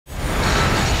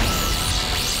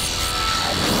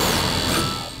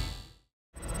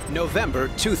November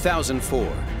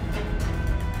 2004.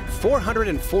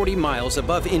 440 miles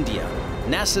above India,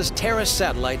 NASA's Terra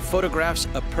satellite photographs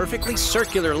a perfectly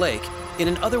circular lake in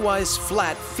an otherwise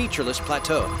flat, featureless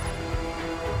plateau.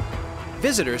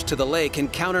 Visitors to the lake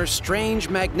encounter strange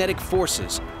magnetic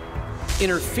forces,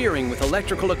 interfering with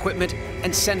electrical equipment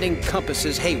and sending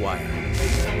compasses haywire.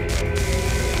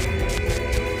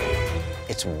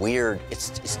 It's weird.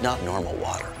 It's not normal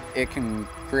water. It can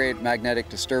create magnetic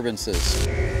disturbances.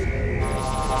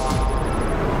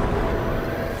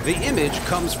 The image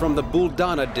comes from the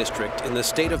Buldana district in the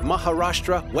state of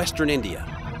Maharashtra, Western India.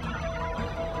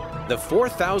 The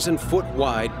 4,000-foot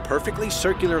wide, perfectly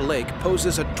circular lake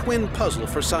poses a twin puzzle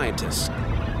for scientists.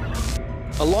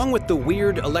 Along with the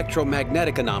weird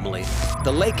electromagnetic anomaly,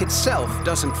 the lake itself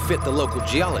doesn't fit the local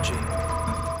geology.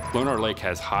 Lonar Lake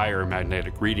has higher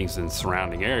magnetic readings than the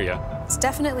surrounding area. It's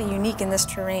definitely unique in this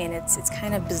terrain. It's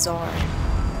kind of bizarre.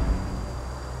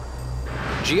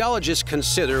 Geologists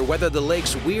consider whether the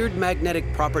lake's weird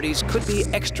magnetic properties could be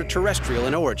extraterrestrial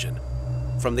in origin,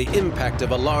 from the impact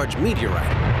of a large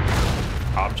meteorite.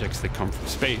 Objects that come from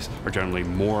space are generally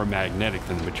more magnetic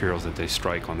than the materials that they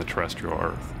strike on the terrestrial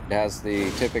Earth. It has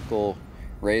the typical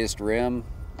raised rim.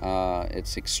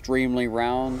 It's extremely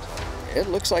round. It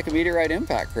looks like a meteorite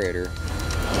impact crater.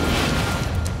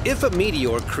 If a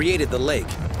meteor created the lake,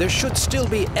 there should still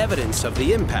be evidence of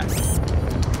the impact.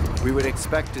 We would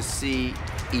expect to see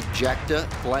ejecta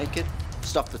blanket,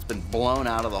 stuff that's been blown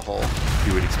out of the hole.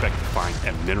 You would expect to find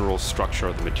a mineral structure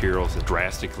of the materials that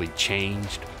drastically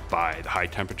changed by the high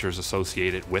temperatures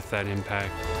associated with that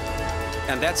impact.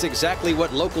 And that's exactly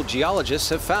what local geologists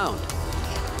have found.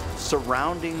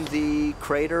 Surrounding the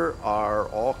crater are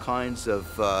all kinds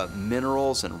of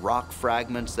minerals and rock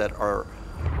fragments that are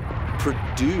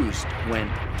produced when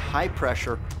high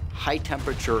pressure, high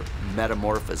temperature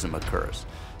metamorphism occurs.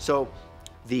 So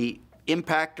the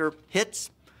impactor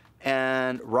hits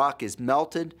and rock is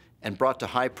melted and brought to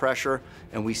high pressure,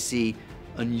 and we see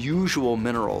unusual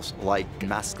minerals like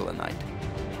mascalinite.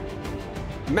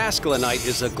 Mascalinite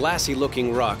is a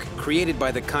glassy-looking rock created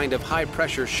by the kind of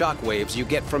high-pressure shock waves you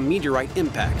get from meteorite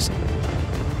impacts.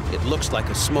 It looks like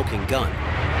a smoking gun.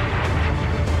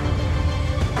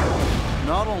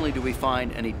 Not only do we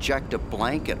find an ejecta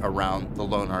blanket around the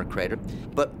Lonar crater,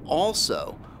 but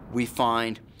also we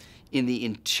find in the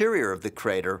interior of the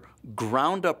crater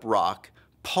ground-up rock,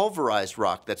 pulverized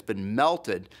rock that's been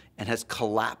melted and has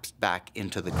collapsed back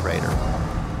into the crater.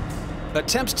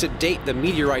 Attempts to date the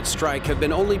meteorite strike have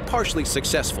been only partially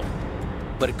successful,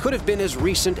 but it could have been as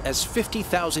recent as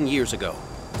 50,000 years ago.